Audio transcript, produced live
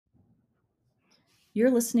You're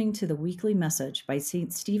listening to the weekly message by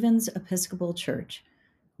St. Stephen's Episcopal Church.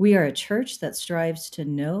 We are a church that strives to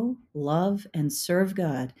know, love, and serve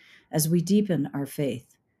God as we deepen our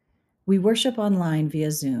faith. We worship online via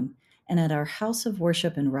Zoom and at our house of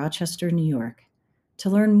worship in Rochester, New York. To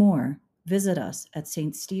learn more, visit us at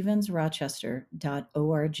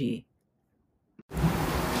ststevensrochester.org.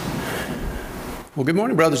 Well, good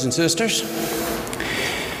morning, brothers and sisters.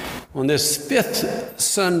 On this fifth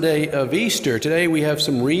Sunday of Easter, today we have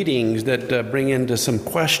some readings that bring into some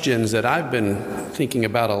questions that I've been thinking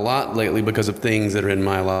about a lot lately because of things that are in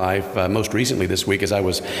my life. Most recently this week, as I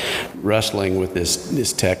was wrestling with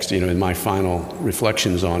this text, in my final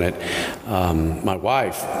reflections on it, my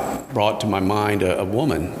wife brought to my mind a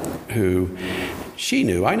woman who she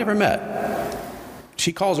knew I never met.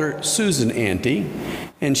 She calls her Susan Auntie,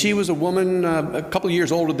 and she was a woman a couple of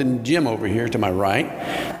years older than Jim over here to my right,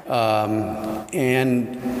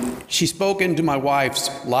 and she spoke into my wife's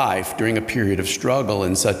life during a period of struggle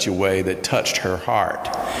in such a way that touched her heart.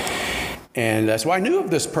 And that's why I knew of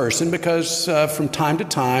this person, because from time to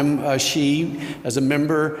time, she, as a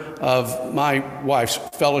member of my wife's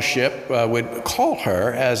fellowship, would call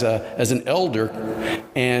her as an elder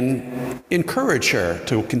and encourage her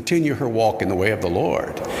to continue her walk in the way of the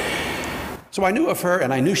Lord. So I knew of her,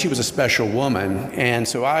 and I knew she was a special woman, and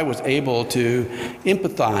so I was able to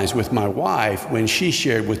empathize with my wife when she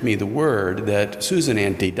shared with me the word that Susan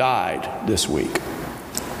Auntie died this week.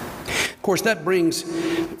 Of course, that brings,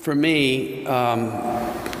 for me,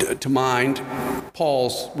 to mind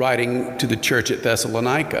Paul's writing to the church at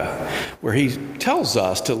Thessalonica, where he tells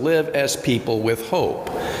us to live as people with hope.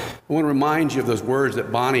 I want to remind you of those words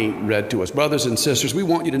that Bonnie read to us. Brothers and sisters, we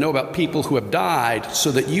want you to know about people who have died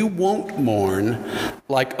so that you won't mourn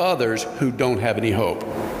like others who don't have any hope.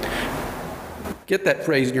 Get that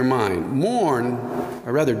phrase in your mind. Mourn,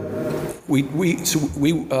 or rather, you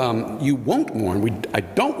won't mourn. I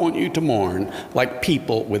don't want you to mourn like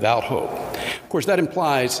people without hope. Of course, that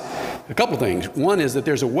implies a couple things. One is that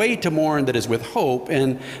there's a way to mourn that is with hope,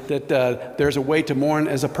 and that there's a way to mourn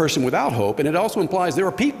as a person without hope. And it also implies there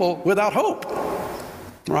are people without hope.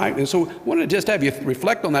 Right? And so I wanted to just have you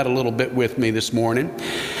reflect on that a little bit with me this morning.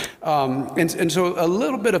 And so a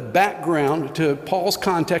little bit of background to Paul's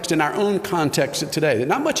context and our own context today.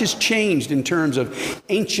 Not much has changed in terms of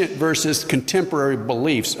ancient versus contemporary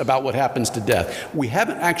beliefs about what happens to death. We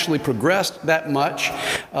haven't actually progressed that much.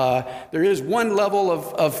 There is one level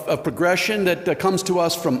of progression that comes to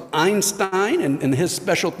us from Einstein and his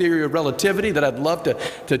special theory of relativity that I'd love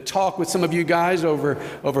to talk with some of you guys over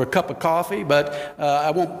a cup of coffee, but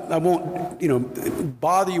I won't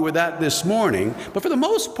bother you with that this morning. But for the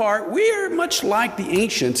most part, we are much like the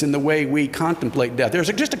ancients in the way we contemplate death.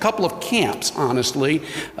 There's just a couple of camps, honestly,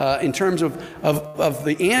 in terms of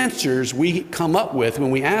the answers we come up with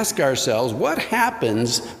when we ask ourselves, what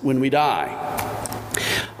happens when we die?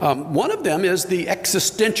 One of them is the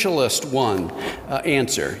existentialist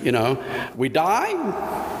answer. We die,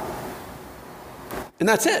 and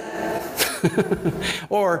that's it.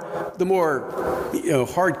 Or the more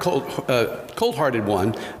cold-hearted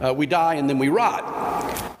one, we die and then we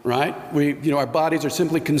rot. Right? Our bodies are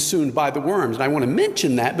simply consumed by the worms. And I want to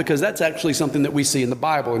mention that because that's actually something that we see in the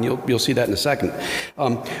Bible, and you'll see that in a second.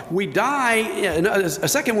 We die, a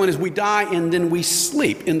second one is we die and then we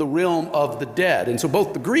sleep in the realm of the dead. And so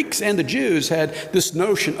both the Greeks and the Jews had this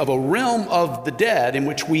notion of a realm of the dead in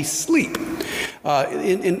which we sleep.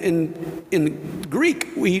 In Greek,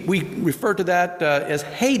 we refer to that as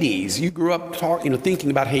Hades. You grew up thinking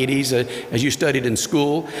about Hades as you studied in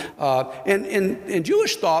school. And in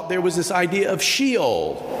Jewish thought, there was this idea of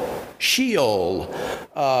Sheol,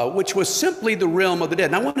 which was simply the realm of the dead.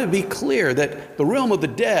 And I want to be clear that the realm of the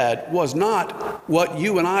dead was not what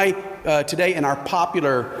you and I today in our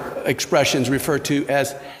popular expressions refer to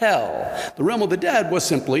as hell. The realm of the dead was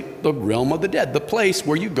simply the realm of the dead, the place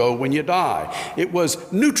where you go when you die. It was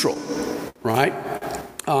neutral, right?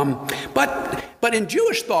 But in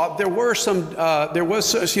Jewish thought, there was some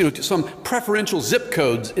preferential zip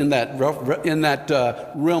codes in that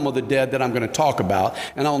realm of the dead that I'm going to talk about,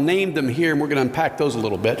 and I'll name them here, and we're going to unpack those a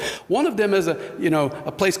little bit. One of them is a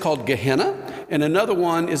place called Gehenna, and another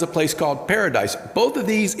one is a place called Paradise. Both of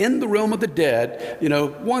these in the realm of the dead.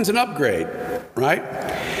 One's an upgrade, right?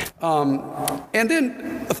 And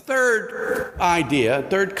then a third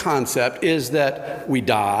concept is that we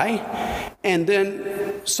die, and then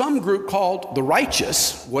some group called the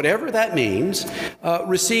righteous, whatever that means,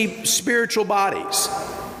 receive spiritual bodies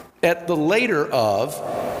at the later of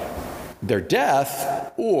their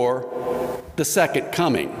death or the second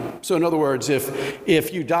coming. So in other words,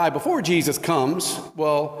 if you die before Jesus comes,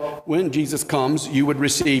 well, when Jesus comes, you would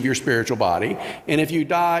receive your spiritual body. And if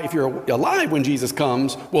you're alive when Jesus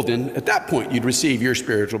comes, well, then at that point, you'd receive your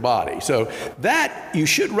spiritual body. So that you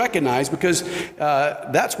should recognize, because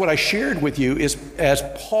that's what I shared with you is as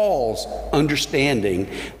Paul's understanding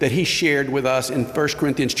that he shared with us in 1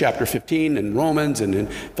 Corinthians chapter 15 and Romans and in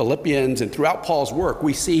Philippians, and throughout Paul's work,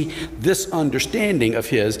 we see this understanding of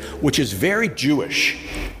his, which is very Jewish,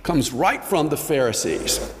 comes right from the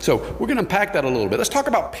Pharisees. So we're going to unpack that a little bit. Let's talk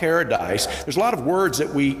about paradise. There's a lot of words that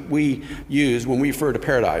we use when we refer to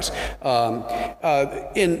paradise.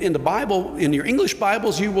 In the Bible, in your English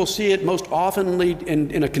Bibles, you will see it most oftenly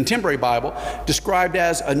in a contemporary Bible described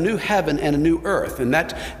as a new heaven and a new earth. And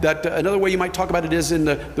that another way you might talk about it is in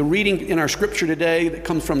the reading in our scripture today that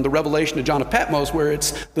comes from the Revelation of John of Patmos, where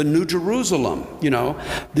it's the New Jerusalem,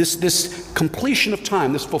 this completion of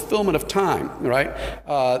time, this fulfillment of time, right,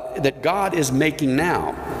 that God is making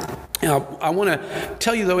now. Now, I want to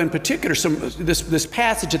tell you, though, in particular, this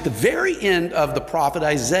passage at the very end of the prophet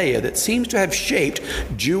Isaiah that seems to have shaped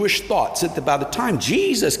Jewish thoughts. That by the time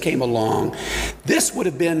Jesus came along, this would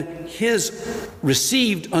have been his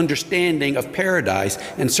received understanding of paradise,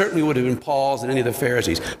 and certainly would have been Paul's and any of the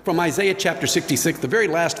Pharisees. From Isaiah chapter 66, the very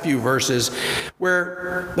last few verses,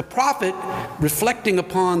 where the prophet, reflecting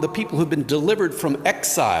upon the people who've been delivered from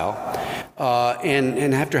exile,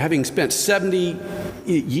 and after having spent 70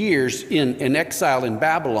 years in exile in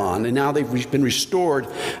Babylon, and now they've been restored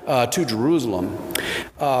to Jerusalem,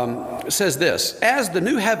 says this: "As the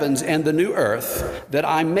new heavens and the new earth that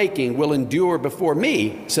I'm making will endure before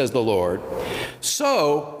me, says the Lord,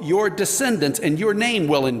 so your descendants and your name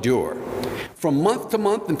will endure. From month to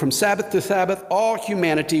month and from Sabbath to Sabbath, all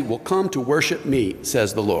humanity will come to worship me,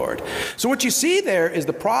 says the Lord." So what you see there is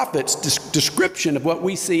the prophet's description of what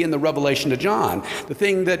we see in the Revelation of John. The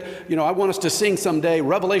thing that, I want us to sing someday,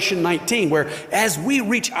 Revelation 19, where as we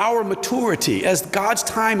reach our maturity, as God's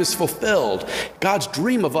time is fulfilled, God's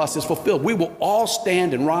dream of us is fulfilled, we will all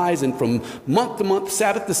stand and rise, and from month to month,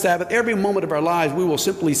 Sabbath to Sabbath, every moment of our lives, we will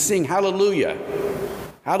simply sing hallelujah.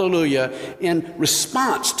 Hallelujah, in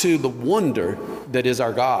response to the wonder that is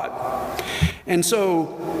our God. And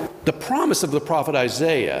so the promise of the prophet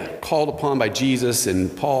Isaiah, called upon by Jesus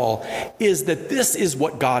and Paul, is that this is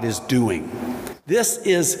what God is doing. This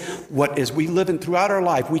is what, as we live in throughout our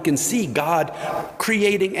life, we can see God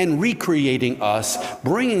creating and recreating us,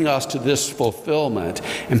 bringing us to this fulfillment.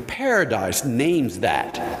 And paradise names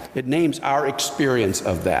that. It names our experience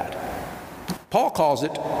of that. Paul calls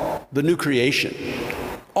it the new creation.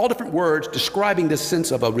 All different words describing this sense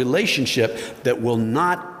of a relationship that will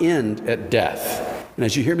not end at death. And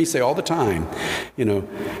as you hear me say all the time,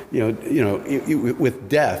 with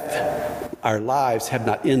death, our lives have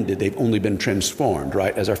not ended. They've only been transformed,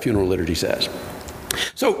 right? As our funeral liturgy says.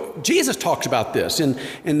 So Jesus talks about this in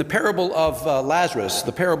the parable of Lazarus,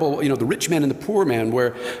 the parable, the rich man and the poor man,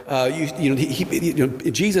 where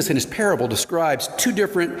Jesus in his parable describes two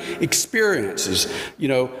different experiences.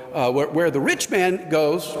 Where the rich man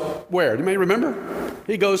goes, where? Do you may remember?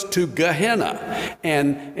 He goes to Gehenna,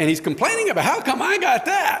 and he's complaining about how come I got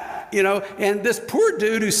that. And this poor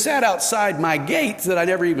dude who sat outside my gates that I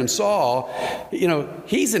never even saw,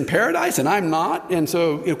 he's in paradise and I'm not. And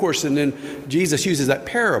so, of course, and then Jesus uses that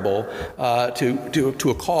parable to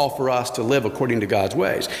a call for us to live according to God's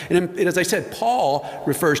ways. And as I said, Paul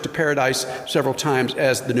refers to paradise several times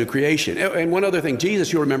as the new creation. And one other thing,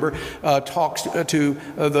 Jesus, you'll remember, talks to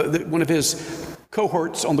one of his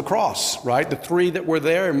cohorts on the cross, right? The three that were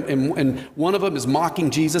there, and one of them is mocking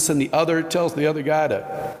Jesus, and the other tells the other guy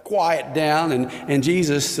to quiet down, and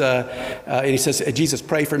Jesus, and he says, Jesus,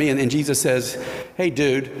 pray for me, and Jesus says, hey,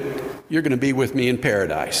 dude, you're going to be with me in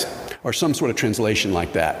paradise, or some sort of translation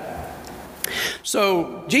like that.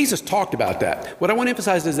 So Jesus talked about that. What I want to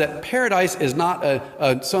emphasize is that paradise is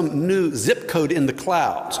not some new zip code in the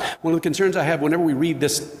clouds. One of the concerns I have whenever we read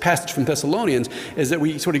this passage from Thessalonians is that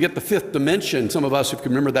we sort of get the fifth dimension. Some of us, if you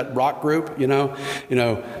remember that rock group, sort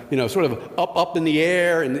of up in the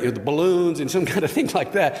air, and the balloons and some kind of thing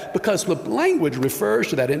like that, because the language refers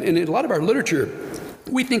to that. And in a lot of our literature,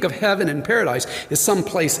 we think of heaven and paradise as some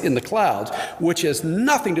place in the clouds, which has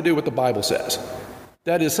nothing to do with what the Bible says.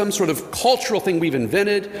 That is some sort of cultural thing we've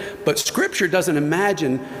invented, but Scripture doesn't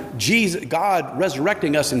imagine God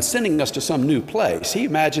resurrecting us and sending us to some new place. He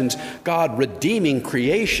imagines God redeeming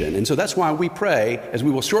creation. And so that's why we pray, as we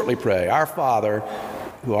will shortly pray, Our Father,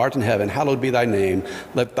 who art in heaven, hallowed be thy name.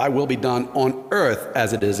 Let thy will be done on earth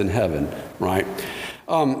as it is in heaven, right?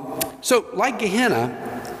 So like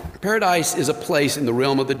Gehenna, Paradise is a place in the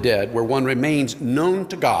realm of the dead where one remains known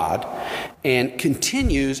to God and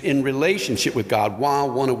continues in relationship with God while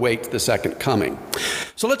one awaits the second coming.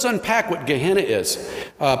 So let's unpack what Gehenna is.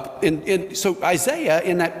 So Isaiah,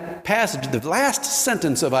 in that passage, the last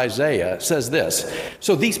sentence of Isaiah says this.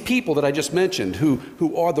 So these people that I just mentioned,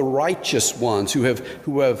 who are the righteous ones, who have,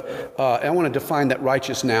 I want to define that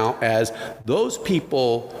righteous now as those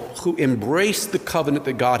people who embrace the covenant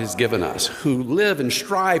that God has given us, who live and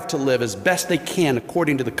strive to live as best they can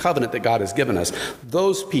according to the covenant that God has given us.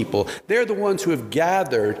 Those people, they're the ones who have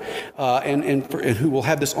gathered and who will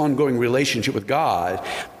have this ongoing relationship with God.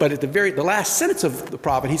 But at the last sentence of the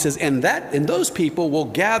prophet, he says, and those people will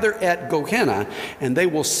gather at Gehenna, and they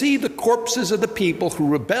will see the corpses of the people who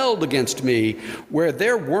rebelled against me, where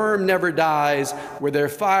their worm never dies, where their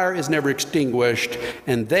fire is never extinguished,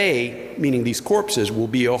 and they, meaning these corpses, will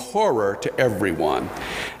be a horror to everyone.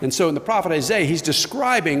 And so in the prophet Isaiah, he's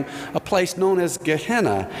describing a place known as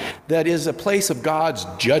Gehenna that is a place of God's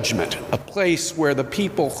judgment, a place where the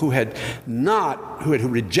people who had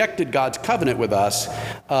rejected God's covenant with us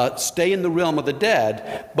stay in the realm of the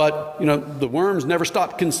dead, but the worms never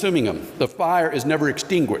stop consuming them. The fire is never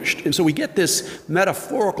extinguished. And so we get this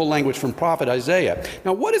metaphorical language from prophet Isaiah.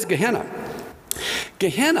 Now, what is Gehenna?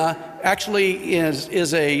 Gehenna actually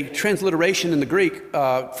is a transliteration in the Greek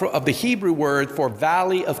of the Hebrew word for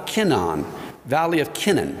Valley of Kinnon. Valley of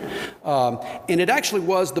Kinnon. And it actually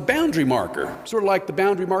was the boundary marker, sort of like the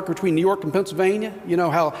boundary marker between New York and Pennsylvania. You know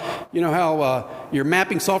how your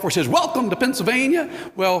mapping software says, "Welcome to Pennsylvania"?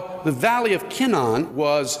 Well, the Valley of Kinnon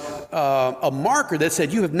was a marker that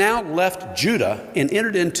said, you have now left Judah and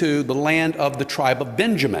entered into the land of the tribe of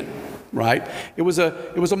Benjamin. Right? It was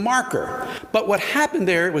a marker. But what happened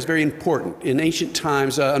there was very important. In ancient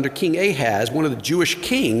times, under King Ahaz, one of the Jewish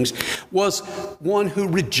kings, was one who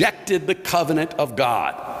rejected the covenant of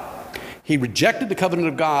God. He rejected the covenant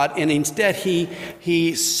of God, and instead he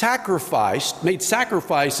made sacrifices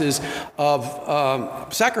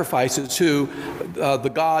to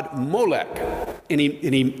the god Molech. And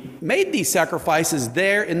he made these sacrifices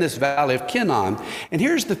there in this Valley of Kinnon. And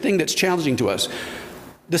here's the thing that's challenging to us.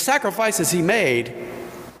 The sacrifices he made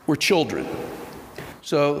were children.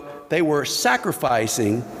 So they were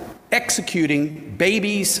executing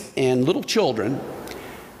babies and little children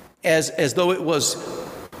as though it was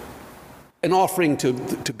an offering to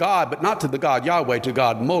God, but not to the God Yahweh, to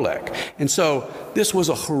God Molech. And so this was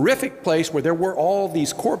a horrific place where there were all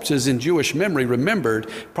these corpses in Jewish memory remembered.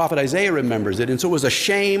 Prophet Isaiah remembers it. And so it was a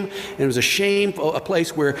shame, and it was a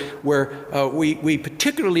place where we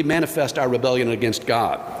particularly manifest our rebellion against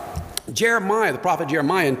God. Jeremiah, the prophet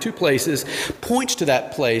Jeremiah, in two places, points to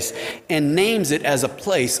that place and names it as a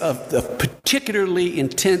place of the particularly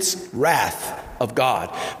intense wrath of God.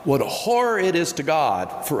 What a horror it is to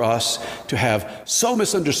God for us to have so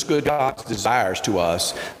misunderstood God's desires to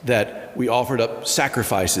us that we offered up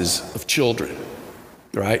sacrifices of children,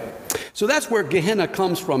 right? So that's where Gehenna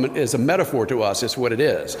comes from as a metaphor to us. It's what it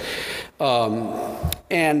is.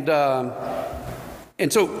 And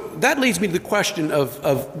so that leads me to the question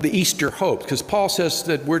of the Easter hope, because Paul says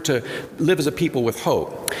that we're to live as a people with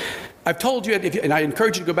hope. I've told you, and I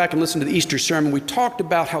encourage you to go back and listen to the Easter sermon, we talked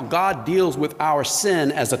about how God deals with our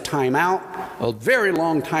sin as a timeout, a very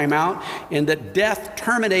long timeout, and that death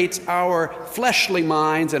terminates our fleshly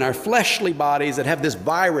minds and our fleshly bodies that have this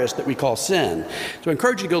virus that we call sin. So I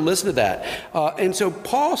encourage you to go listen to that. And so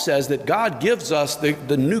Paul says that God gives us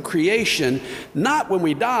the new creation, not when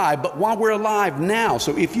we die, but while we're alive now.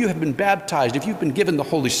 So if you have been baptized, if you've been given the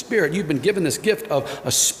Holy Spirit, you've been given this gift of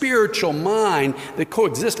a spiritual mind that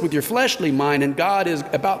coexists with your fleshly mind, and God is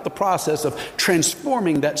about the process of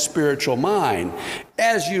transforming that spiritual mind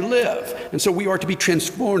as you live. And so we are to be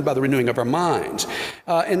transformed by the renewing of our minds.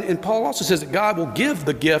 And Paul also says that God will give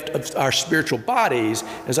the gift of our spiritual bodies,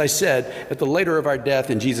 as I said, at the later of our death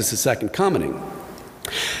in Jesus' second coming.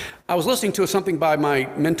 I was listening to something by my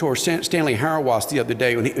mentor, Stanley Hauerwas, the other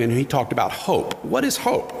day, and he talked about hope. What is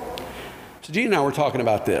hope? So Gene and I were talking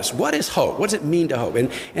about this. What is hope? What does it mean to hope? And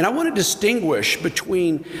I want to distinguish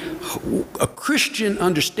between a Christian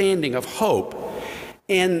understanding of hope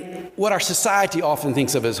and what our society often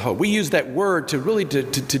thinks of as hope. We use that word to really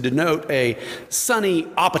to denote a sunny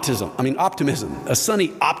optimism, a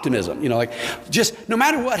sunny optimism. Like just no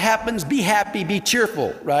matter what happens, be happy, be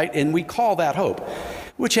cheerful, right? And we call that hope,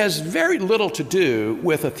 which has very little to do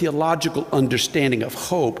with a theological understanding of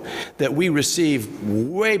hope that we receive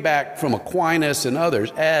way back from Aquinas and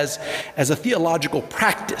others as a theological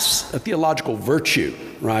practice, a theological virtue,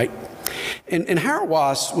 right? And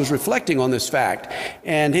Hauerwas was reflecting on this fact,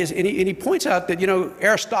 and he points out that,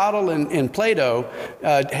 Aristotle and Plato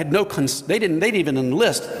they didn't even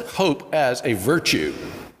enlist hope as a virtue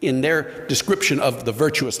in their description of the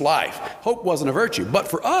virtuous life. Hope wasn't a virtue, but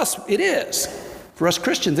for us, it is. For us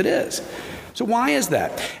Christians, it is. So why is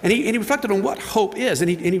that? And he reflected on what hope is. And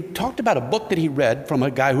he talked about a book that he read from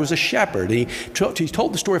a guy who was a shepherd. And he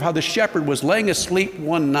told the story of how the shepherd was laying asleep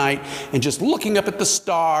one night and just looking up at the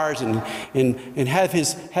stars and had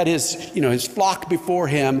his flock before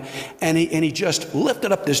him. And he just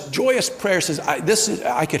lifted up this joyous prayer, says,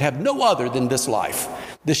 I could have no other than this life.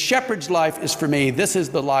 The shepherd's life is for me. This is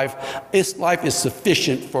the life. This life is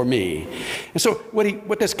sufficient for me. And so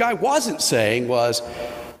what this guy wasn't saying was,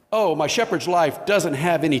 oh, my shepherd's life doesn't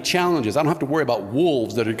have any challenges. I don't have to worry about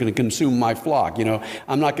wolves that are going to consume my flock. I don't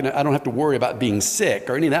have to worry about being sick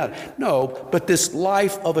or any of that. No, but this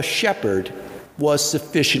life of a shepherd was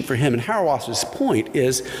sufficient for him. And Hauerwas's point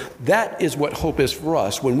is that is what hope is for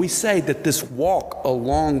us. When we say that this walk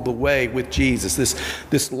along the way with Jesus,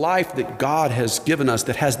 this life that God has given us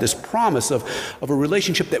that has this promise of a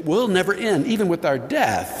relationship that will never end, even with our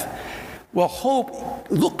death. Well, hope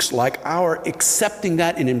looks like our accepting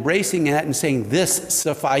that and embracing that and saying, this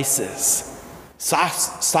suffices.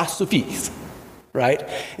 Ça suffit, right?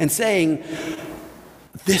 And saying,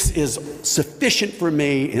 this is sufficient for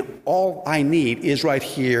me, and all I need is right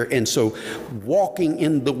here. And so walking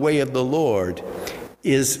in the way of the Lord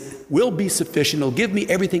will be sufficient. It'll give me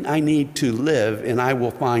everything I need to live, and I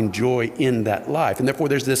will find joy in that life. And therefore,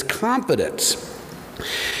 there's this confidence.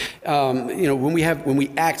 When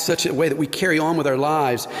we act such a way that we carry on with our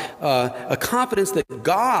lives, a confidence that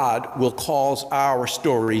God will cause our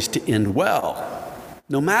stories to end well.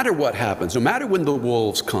 No matter what happens, no matter when the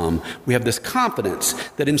wolves come, we have this confidence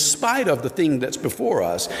that in spite of the thing that's before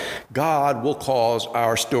us, God will cause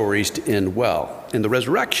our stories to end well. And the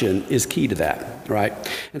resurrection is key to that, right?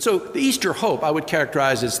 And so the Easter hope I would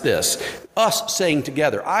characterize as this: us saying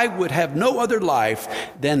together, I would have no other life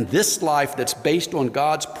than this life that's based on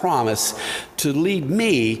God's promise to lead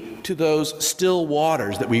me to those still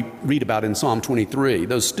waters that we read about in Psalm 23,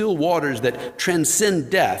 those still waters that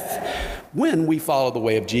transcend death when we follow the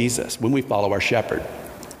way of Jesus, when we follow our shepherd.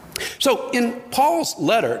 So in Paul's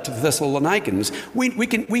letter to the Thessalonians,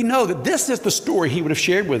 we know that this is the story he would have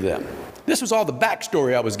shared with them. This was all the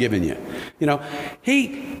backstory I was giving you.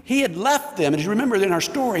 He had left them, and as you remember in our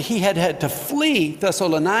story, he had to flee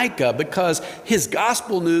Thessalonica because his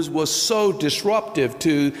gospel news was so disruptive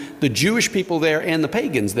to the Jewish people there and the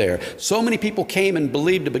pagans there. So many people came and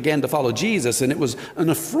believed and began to follow Jesus, and it was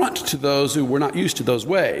an affront to those who were not used to those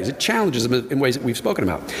ways. It challenges them in ways that we've spoken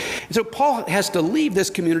about. And so Paul has to leave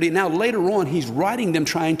this community. Now later on, he's writing them,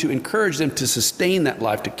 trying to encourage them to sustain that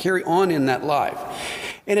life, to carry on in that life.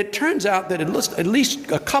 And it turns out that at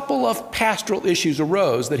least a couple of pastoral issues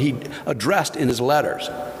arose that he addressed in his letters.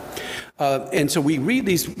 And so we read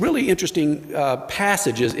these really interesting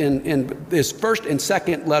passages in his first and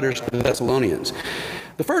second letters to the Thessalonians.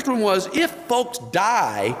 The first one was, if folks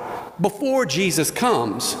die before Jesus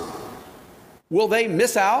comes, will they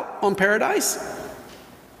miss out on paradise?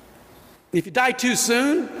 If you die too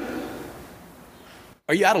soon,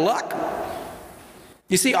 are you out of luck?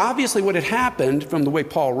 You see, obviously what had happened from the way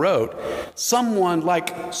Paul wrote, someone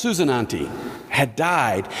like Susananti had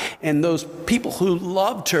died, and those people who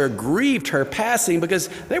loved her grieved her passing because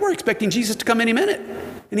they were expecting Jesus to come any minute,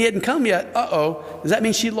 and he hadn't come yet. Does that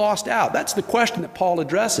mean she lost out? That's the question that Paul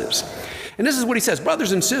addresses. And this is what he says,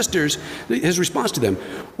 brothers and sisters, his response to them,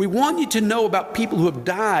 we want you to know about people who have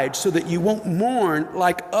died so that you won't mourn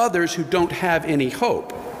like others who don't have any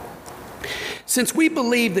hope. Since we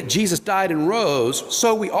believe that Jesus died and rose,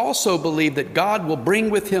 so we also believe that God will bring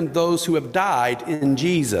with him those who have died in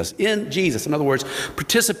Jesus. In Jesus, in other words,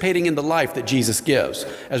 participating in the life that Jesus gives,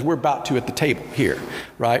 as we're about to at the table here,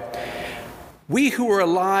 right? We who are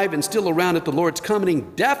alive and still around at the Lord's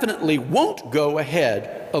coming definitely won't go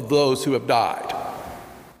ahead of those who have died. All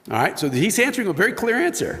right, so he's answering a very clear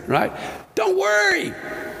answer, right? Don't worry.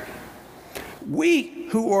 We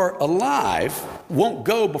who are alive won't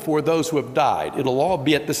go before those who have died. It'll all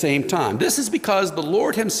be at the same time. This is because the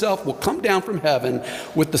Lord himself will come down from heaven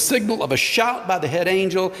with the signal of a shout by the head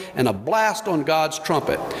angel and a blast on God's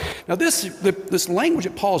trumpet. Now this language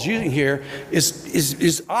that Paul's using here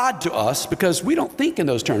is odd to us because we don't think in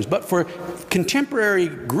those terms. But for contemporary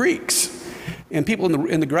Greeks and people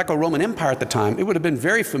in the Greco-Roman Empire at the time, it would have been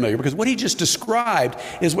very familiar because what he just described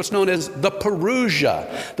is what's known as the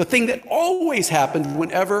Parousia, the thing that always happened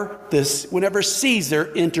whenever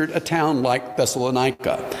Caesar entered a town like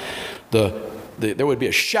Thessalonica. There would be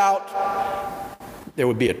a shout, there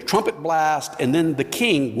would be a trumpet blast, and then the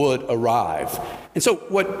king would arrive. And so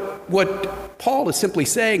what Paul is simply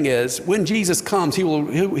saying is, when Jesus comes, he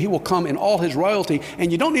will come in all his royalty,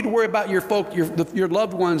 and you don't need to worry about your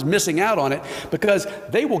loved ones missing out on it, because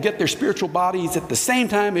they will get their spiritual bodies at the same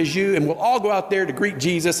time as you, and we'll all go out there to greet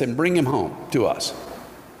Jesus and bring him home to us.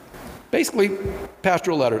 Basically,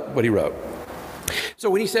 pastoral letter, what he wrote. So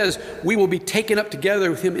when he says we will be taken up together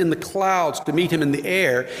with him in the clouds to meet him in the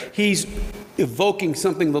air, he's evoking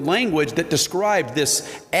something, the language that described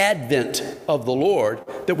this advent of the Lord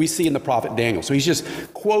that we see in the prophet Daniel. So he's just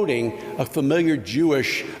quoting a familiar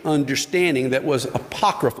Jewish understanding that was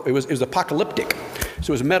apocryphal. It was apocalyptic.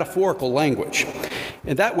 So it was a metaphorical language.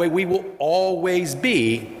 And that way we will always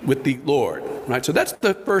be with the Lord. Right? So that's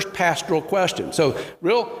the first pastoral question. So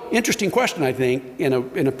real interesting question, I think, in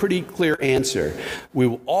a pretty clear answer. We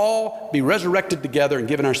will all be resurrected together and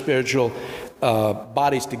given our spiritual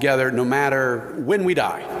bodies together no matter when we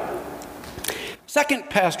die. Second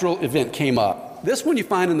pastoral event came up. This one you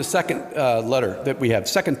find in the second letter that we have,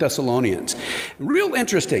 2 Thessalonians. Real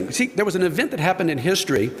interesting. See, there was an event that happened in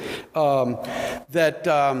history that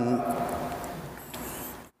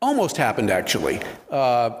almost happened, actually,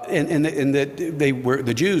 and that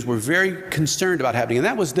the Jews were very concerned about happening, and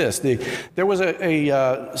that was this: there was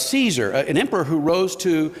a Caesar, an emperor who rose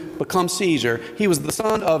to become Caesar. He was the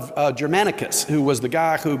son of Germanicus, who was the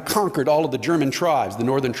guy who conquered all of the German tribes, the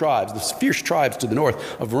northern tribes, the fierce tribes to the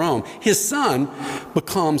north of Rome. His son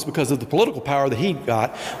becomes, because of the political power that he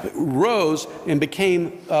got, rose and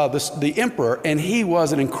became the emperor, and he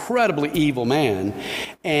was an incredibly evil man,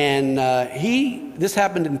 and this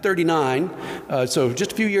happened in 39, so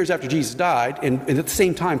just a few years after Jesus died, and at the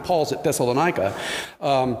same time Paul's at Thessalonica,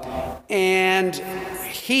 and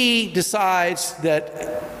he decides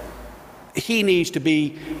that he needs to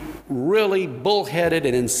be really bullheaded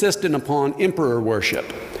and insistent upon emperor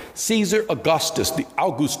worship. Caesar Augustus, the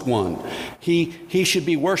August one, he should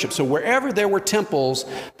be worshipped. So wherever there were temples,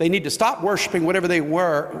 they need to stop worshiping whatever they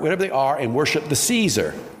are, and worship the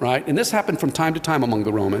Caesar, right? And this happened from time to time among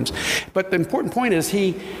the Romans. But the important point is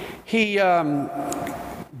he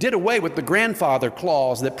did away with the grandfather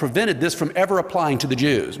clause that prevented this from ever applying to the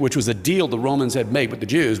Jews, which was a deal the Romans had made with the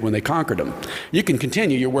Jews when they conquered them. You can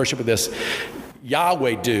continue your worship of this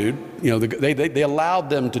Yahweh dude. They allowed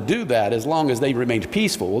them to do that as long as they remained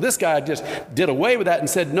peaceful. Well, this guy just did away with that and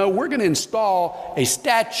said, no, we're going to install a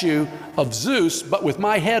statue of Zeus, but with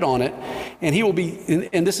my head on it, and he will be,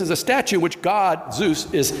 and this is a statue in which God,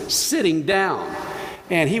 Zeus, is sitting down,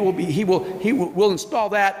 and he will install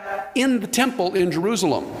that in the temple in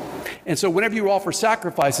Jerusalem. And so whenever you offer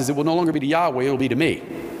sacrifices, it will no longer be to Yahweh, it will be to me.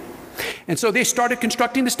 And so they started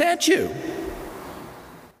constructing the statue.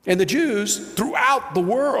 And the Jews throughout the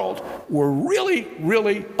world were really,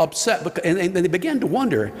 really upset, and they began to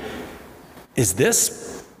wonder, is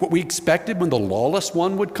this what we expected when the lawless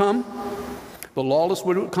one would come? The lawless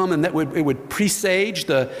one would come, and it would presage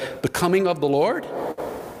the coming of the Lord?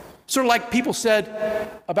 Sort of like people said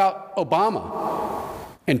about Obama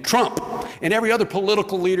and Trump and every other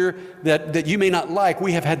political leader that you may not like.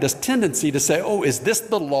 We have had this tendency to say, oh, is this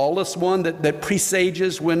the lawless one that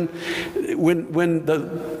presages when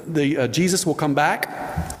Jesus will come back?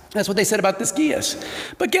 That's what they said about this Gaius.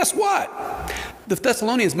 But guess what? The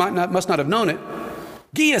Thessalonians must not have known it.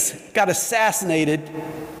 Gaius got assassinated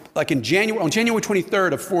like on January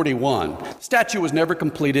 23rd of 41. The statue was never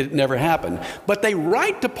completed, it never happened. But they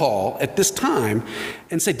write to Paul at this time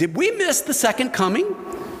and say, did we miss the second coming?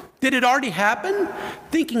 Did it already happen?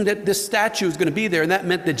 Thinking that this statue was going to be there, and that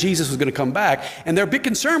meant that Jesus was going to come back. And their big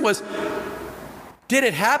concern was, did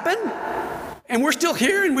it happen? And we're still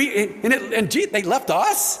here, and gee, they left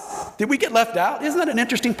us? Did we get left out? Isn't that an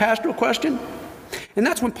interesting pastoral question? And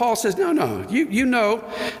that's when Paul says, no, I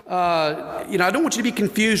don't want you to be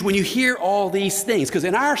confused when you hear all these things, because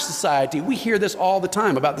in our society, we hear this all the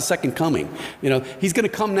time about the second coming. He's going to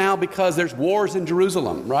come now because there's wars in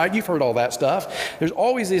Jerusalem, right? You've heard all that stuff. There's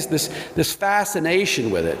always this fascination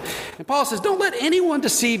with it. And Paul says, don't let anyone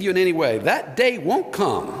deceive you in any way. That day won't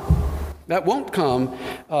come. That won't come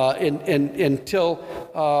until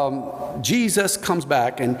Jesus comes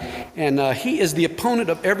back, and he is the opponent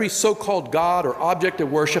of every so-called God or object of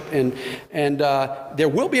worship, and there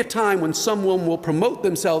will be a time when someone will promote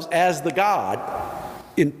themselves as the God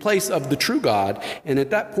in place of the true God, and at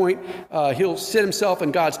that point he'll sit himself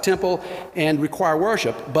in God's temple and require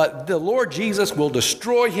worship, but the Lord Jesus will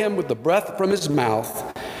destroy him with the breath from his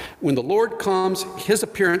mouth, When the Lord comes, his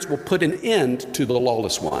appearance will put an end to the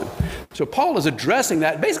lawless one. So Paul is addressing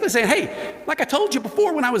that, basically saying, hey, like I told you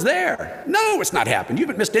before when I was there, no, it's not happened. You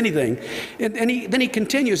haven't missed anything. And then he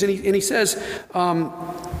continues and he says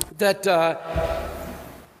that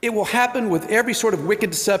it will happen with every sort of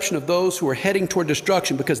wicked deception of those who are heading toward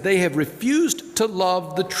destruction because they have refused to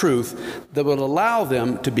love the truth that will allow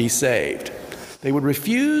them to be saved. They would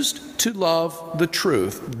refuse to love the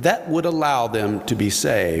truth that would allow them to be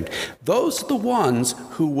saved. Those are the ones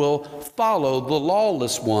who will follow the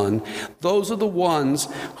lawless one. Those are the ones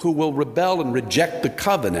who will rebel and reject the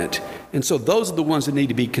covenant. And so those are the ones that need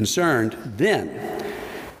to be concerned then.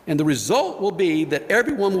 And the result will be that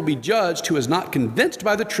everyone will be judged who is not convinced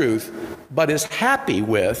by the truth, but is happy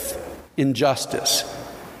with injustice.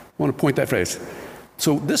 I want to point that phrase.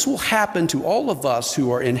 So this will happen to all of us who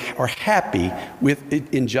are happy with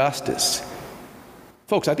injustice.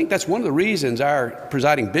 Folks, I think that's one of the reasons our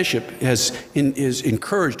presiding bishop has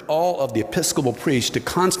encouraged all of the Episcopal priests to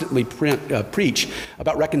constantly preach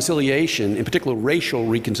about reconciliation, in particular racial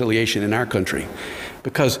reconciliation in our country,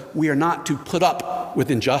 because we are not to put up with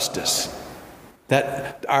injustice.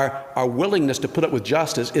 That our willingness to put up with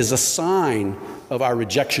justice is a sign of our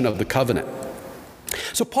rejection of the covenant.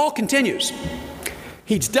 So Paul continues.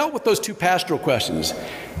 He's dealt with those two pastoral questions.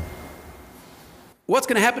 What's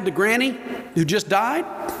going to happen to Granny who just died?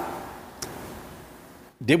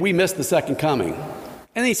 Did we miss the second coming?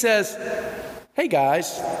 And he says, hey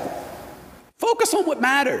guys, focus on what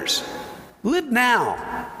matters. Live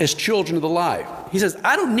now as children of the light. He says,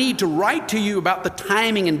 I don't need to write to you about the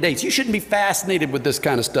timing and dates. You shouldn't be fascinated with this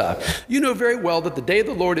kind of stuff. You know very well that the day of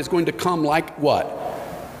the Lord is going to come like what?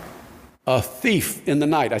 A thief in the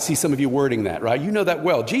night. I see some of you wording that, right? You know that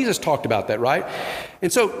well. Jesus talked about that, right?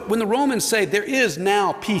 And so when the Romans say there is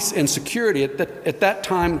now peace and security, at that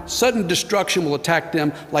time, sudden destruction will attack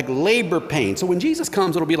them like labor pain. So when Jesus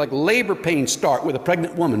comes, it'll be like labor pains start with a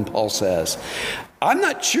pregnant woman, Paul says. I'm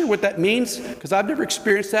not sure what that means because I've never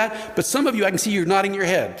experienced that, but some of you, I can see you nodding your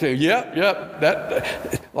head. So, yep,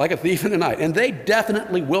 that like a thief in the night. And they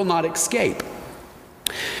definitely will not escape.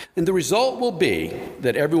 And the result will be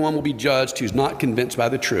that everyone will be judged who's not convinced by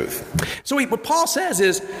the truth. So what Paul says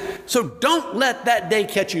is, so don't let that day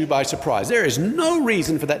catch you by surprise. There is no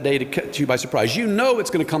reason for that day to catch you by surprise. You know it's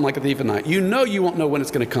going to come like a thief in the night. You know you won't know when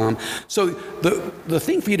it's going to come. So the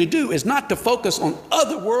thing for you to do is not to focus on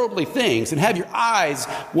otherworldly things and have your eyes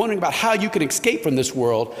wondering about how you can escape from this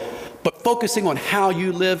world, but focusing on how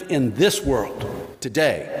you live in this world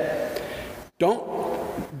today.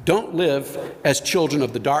 Don't live as children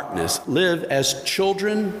of the darkness. Live as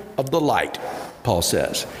children of the light, Paul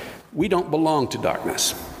says. We don't belong to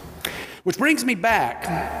darkness. Which brings me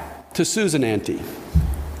back to Susan Auntie.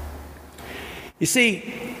 You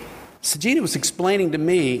see, Sagina was explaining to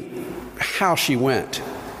me how she went.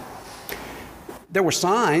 There were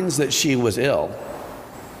signs that she was ill.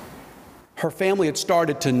 Her family had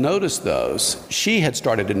started to notice those. She had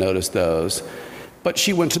started to notice those. But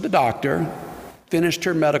she went to the doctor, finished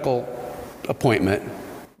her medical appointment,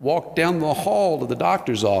 walked down the hall to the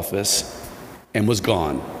doctor's office, and was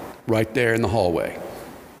gone right there in the hallway,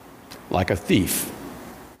 like a thief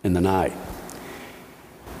in the night.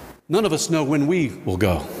 None of us know when we will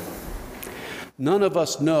go. None of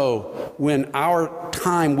us know when our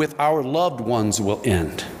time with our loved ones will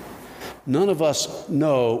end. None of us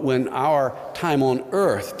know when our time on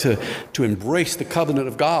earth to embrace the covenant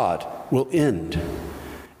of God will end.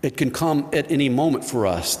 It can come at any moment for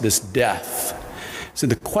us, this death. So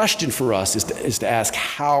the question for us is to ask,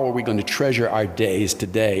 how are we going to treasure our days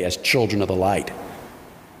today as children of the light?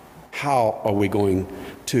 How are we going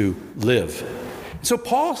to live? So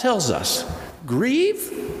Paul tells us,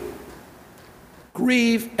 grieve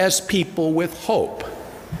as people with hope,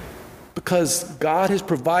 because God has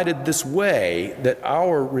provided this way that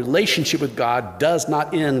our relationship with God does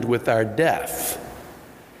not end with our death.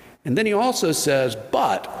 And then he also says,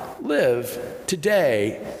 but live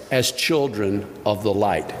today as children of the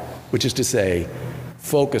light, which is to say,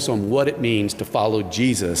 focus on what it means to follow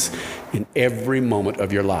Jesus in every moment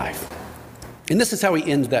of your life. And this is how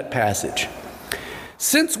he ends that passage.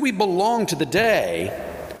 Since we belong to the day,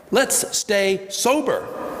 let's stay sober.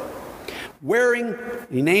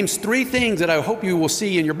 He names 3 things that I hope you will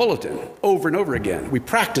see in your bulletin over and over again. We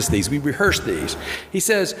practice these, we rehearse these. He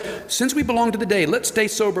says, since we belong to the day, let's stay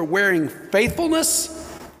sober, wearing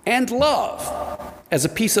faithfulness and love as a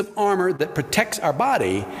piece of armor that protects our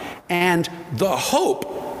body, and the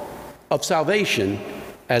hope of salvation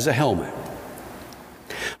as a helmet.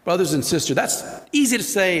 Brothers and sisters, that's easy to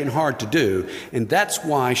say and hard to do, and that's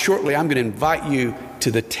why shortly I'm going to invite you to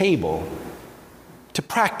the table to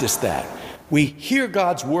practice that. We hear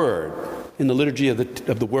God's word in the liturgy of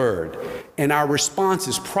the word, and our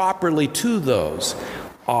responses properly to those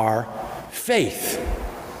are faith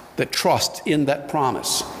that trusts in that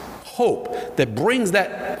promise, hope that brings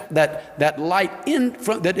that light in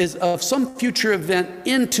from, that is of some future event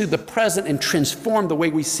into the present and transform the way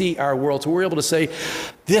we see our world. So we're able to say,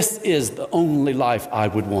 this is the only life I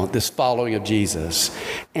would want, this following of Jesus.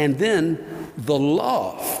 And then the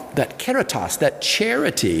love, that caritas, that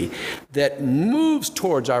charity that moves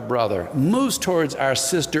towards our brother, moves towards our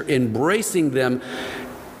sister, embracing them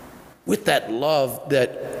with that love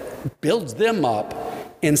that builds them up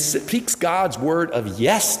and speaks God's word of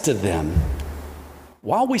yes to them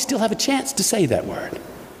while we still have a chance to say that word.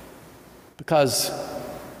 Because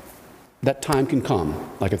that time can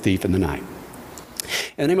come like a thief in the night.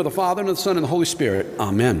 In the name of the Father, and of the Son, and the Holy Spirit,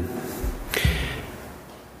 amen.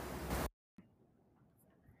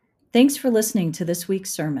 Thanks for listening to this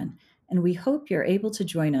week's sermon, and we hope you're able to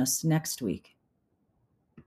join us next week.